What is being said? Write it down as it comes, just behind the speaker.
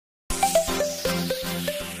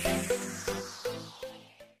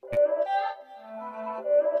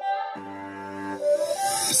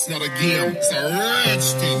not a game, it's a rich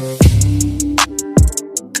thing.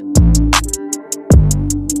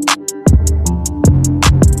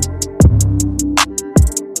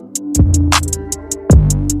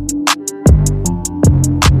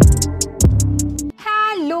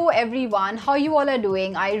 Everyone, how you all are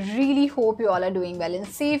doing? I really hope you all are doing well and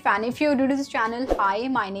safe. And if you're new to this channel, hi,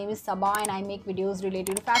 my name is Sabah and I make videos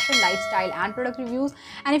related to fashion, lifestyle and product reviews.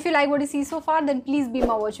 And if you like what you see so far, then please be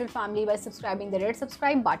my virtual family by subscribing the red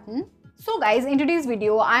subscribe button. So guys, in today's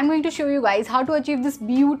video, I'm going to show you guys how to achieve this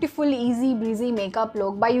beautiful, easy, breezy makeup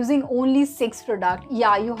look by using only 6 products.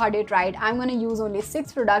 Yeah, you heard it right. I'm going to use only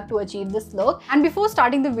 6 products to achieve this look. And before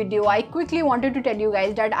starting the video, I quickly wanted to tell you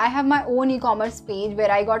guys that I have my own e-commerce page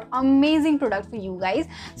where I got amazing product for you guys.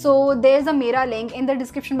 So there's a Mera link in the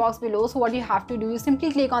description box below. So what you have to do is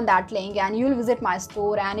simply click on that link and you'll visit my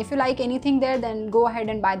store. And if you like anything there, then go ahead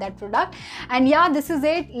and buy that product. And yeah, this is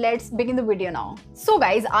it. Let's begin the video now. So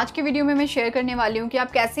guys, आज के video में मैं share करने वाली हूँ कि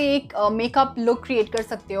आप कैसे एक मेकअप लुक क्रिएट कर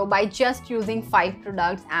सकते हो by just using 5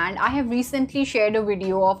 products. And I have recently shared a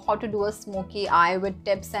video of how to do a smoky eye with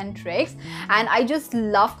tips and tricks, and I just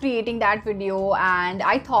love creating that video and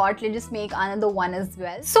I thought let's just make another one as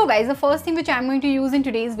well. So guys, the first thing which I'm going to use in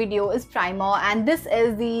today's video is primer, and this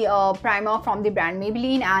is the primer from the brand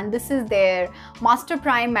Maybelline, and this is their Master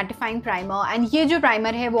Prime Mattifying Primer. And ये जो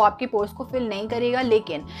primer है वो आपके pores को fill नहीं करेगा,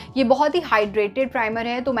 लेकिन ये बहुत ही हाइड्रेटेड प्राइमर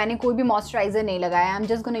है, तो मैंने कोई भी मॉइस्चराइजर नहीं लगाया. I am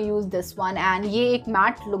just gonna use this one, and ये एक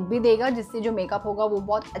मैट लुक भी देगा जिससे जो मेकअप होगा वो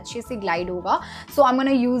बहुत अच्छे से ग्लाइड होगा. सो I am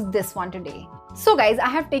gonna use this one today. So guys, I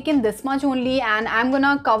have taken this much only and I'm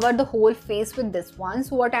gonna cover the whole face with this one.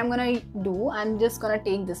 So what I'm gonna do, I'm just gonna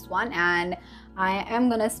take this one and I am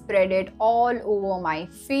gonna spread it all over my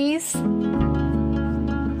face.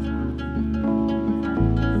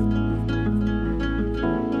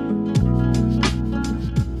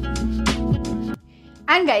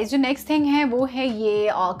 And guys, the next thing है वो है ये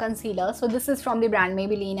concealer. So this is from the brand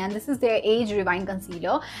Maybelline and this is their Age Rewind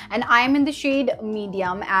Concealer and I am in the shade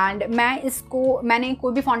medium. And मैंने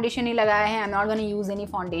कोई भी foundation नहीं लगाया है. I'm not gonna use any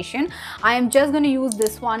foundation. I am just gonna use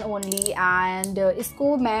this one only and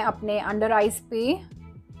इसको मैं अपने under eyes पे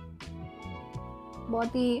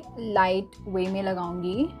बहुत ही light way में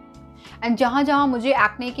लगाऊंगी. एंड जहाँ जहाँ मुझे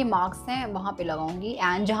एक्ने के मार्क्स हैं वहाँ पे लगाऊंगी,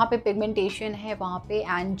 एंड जहाँ पे पिगमेंटेशन है वहाँ पे.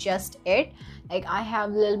 And just it, like I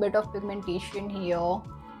have little bit of pigmentation here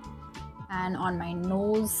and on my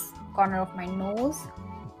knows, corner of my knows.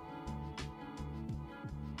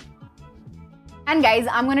 And guys,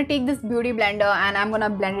 I am gonna take this beauty blender and I am gonna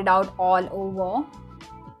blend it out all over.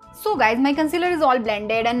 So guys, my concealer is all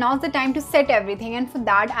blended and now's the time to set everything, and for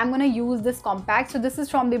that I'm gonna use this compact. So this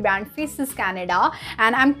is from the brand Faces Canada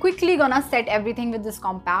and I'm quickly gonna set everything with this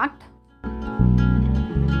compact.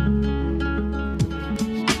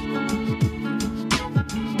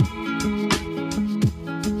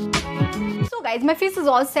 Guys, my face is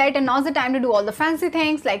all set and now's the time to do all the fancy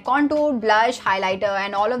things like contour, blush, highlighter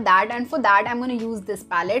and all of that. And for that I'm going to use this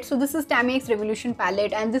palette. So this is Nyc Revolution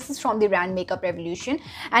palette and this is from the brand Makeup Revolution.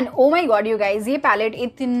 And oh my god you guys, ये palette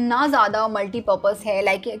इतना ज़्यादा multi-purpose है.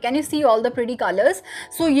 Like can you see all the pretty colors?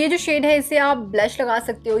 So ये जो shade है इससे आप blush लगा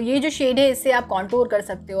सकते हो, ये जो shade है इससे आप contour कर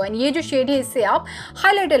सकते हो, and ये जो shade है इससे आप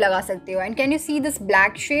highlighter लगा सकते हो. And can you see this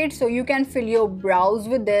black shade? So you can fill your brows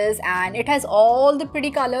with this and it has all the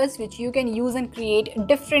pretty colors which you can use and create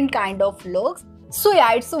different kind of looks. So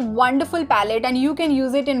yeah, it's a wonderful palette and you can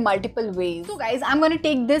use it in multiple ways. So guys, I'm gonna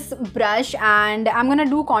take this brush and I'm gonna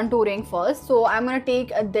do contouring first. So I'm gonna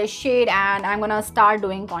take this shade and I'm gonna start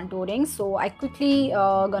doing contouring. So I quickly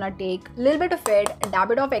gonna take a little bit of it,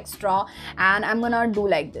 dab it off extra, and I'm gonna do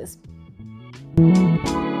like this.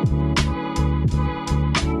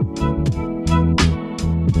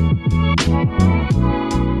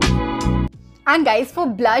 And guys, for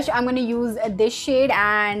blush, I'm going to use this shade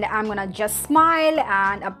and I'm going to just smile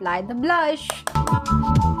and apply the blush.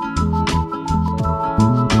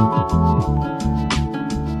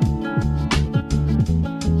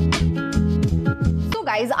 So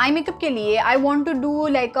guys, eye makeup के लिए I want to do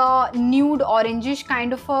like a nude orangish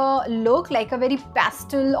kind of a look, like a very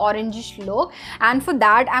pastel orangish look. And for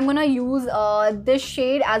that, I'm going to use this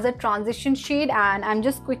shade as a transition shade and I'm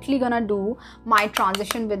just quickly going to do my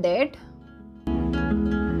transition with it.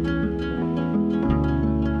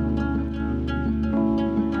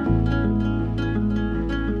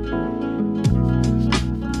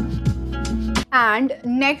 And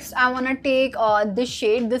next I want to take this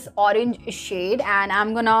shade, this orange shade, and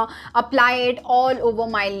I'm gonna apply it all over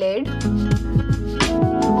my lid.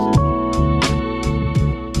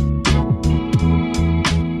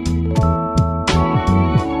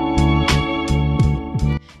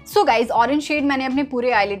 So guys, orange shade मैंने अपने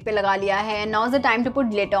पूरे eyelid पे लगा लिया है. Now is the time to put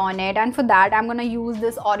glitter on it, and for that I'm gonna use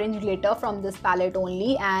this orange glitter from this palette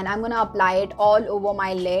only, and I'm gonna apply it all over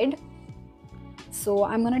my lid. So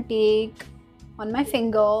I'm gonna take on my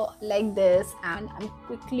finger like this, and I'm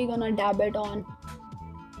quickly gonna dab it on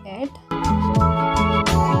it.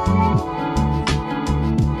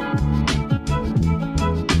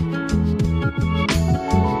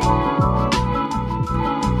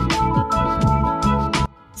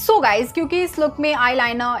 So guys, क्योंकि इस look में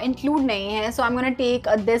eyeliner include नहीं है, so I'm gonna take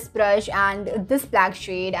this brush and this black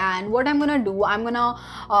shade, and what I'm gonna do, I'm gonna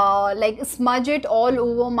like smudge it all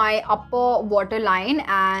over my upper waterline,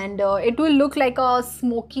 and it will look like a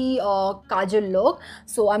smoky kajal look.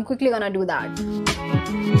 So I'm quickly gonna do that.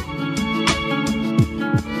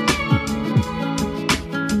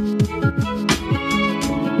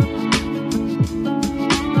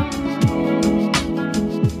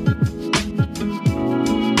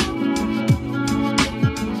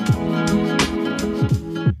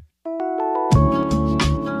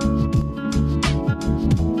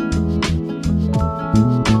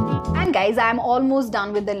 Guys, I'm almost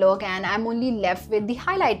done with the look, and I'm only left with the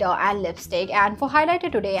highlighter and lipstick. And for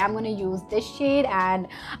highlighter today, I'm going to use this shade, and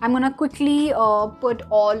I'm going to quickly put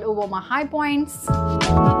all over my high points.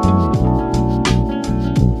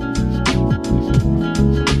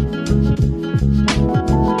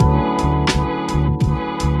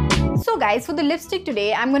 Guys, for the lipstick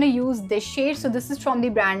today, I'm going to use this shade. So this is from the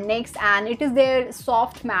brand NYX, and it is their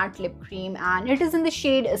soft matte lip cream, and it is in the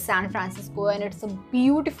shade San Francisco, and it's a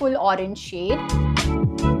beautiful orange shade.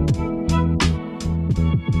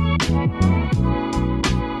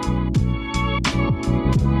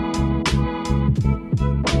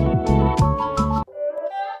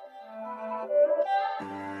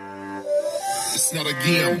 It's not a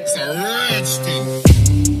game, it's a rich thing.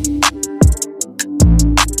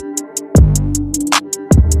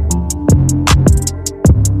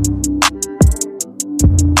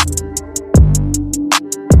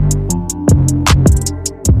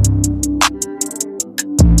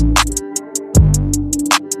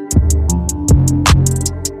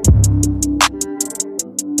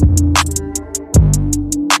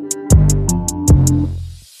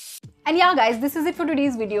 And yeah guys, this is it for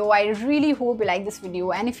today's video. I really hope you like this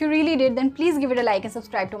video, and if you really did, then please give it a like and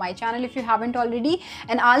subscribe to my channel if you haven't already,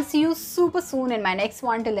 and I'll see you super soon in my next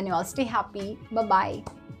one. Till then, you all stay happy. Bye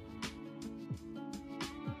bye.